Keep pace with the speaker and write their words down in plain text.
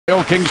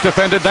Oil Kings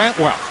defended that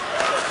well.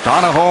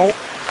 Donahoe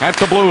at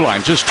the blue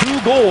line. Just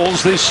 2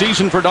 goals this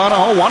season for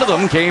Donahoe. One of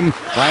them came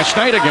last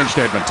night against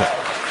Edmonton.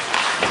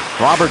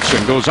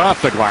 Robertson goes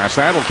off the glass.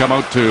 That'll come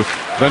out to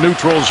the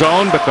neutral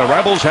zone, but the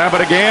Rebels have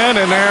it again,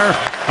 and they're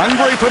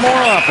hungry for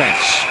more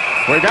offense.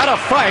 We got a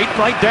fight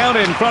right down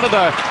in front of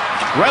the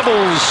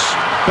Rebels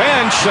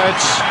bench.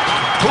 That's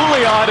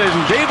Pouliot and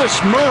Davis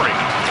Murray.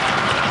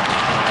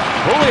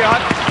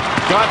 Pouliot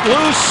got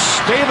loose.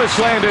 Davis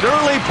landed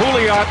early.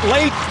 Pouliot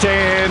late,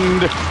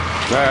 and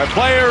the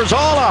players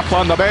all up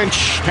on the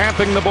bench,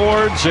 tapping the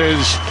boards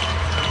as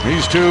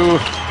these 2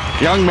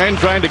 young men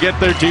trying to get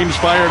their teams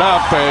fired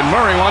up, and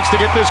Murray wants to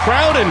get this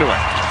crowd into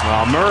it.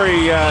 Well,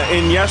 Murray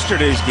in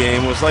yesterday's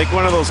game was like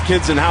one of those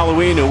kids in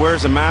Halloween who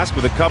wears a mask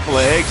with a couple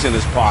of eggs in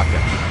his pocket.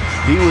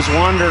 He was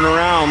wandering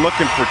around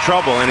looking for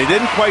trouble, and he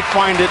didn't quite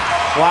find it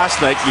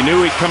last night. You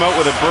knew he'd come out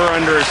with a burr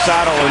under his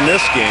saddle in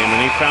this game,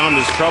 and he found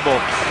his trouble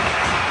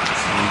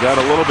and got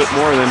a little bit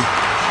more than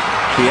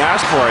he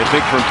asked for, I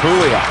think, from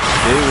Pouliot.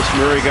 Davis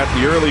Murray got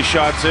the early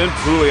shots in.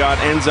 Pouliot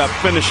ends up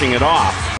finishing it off.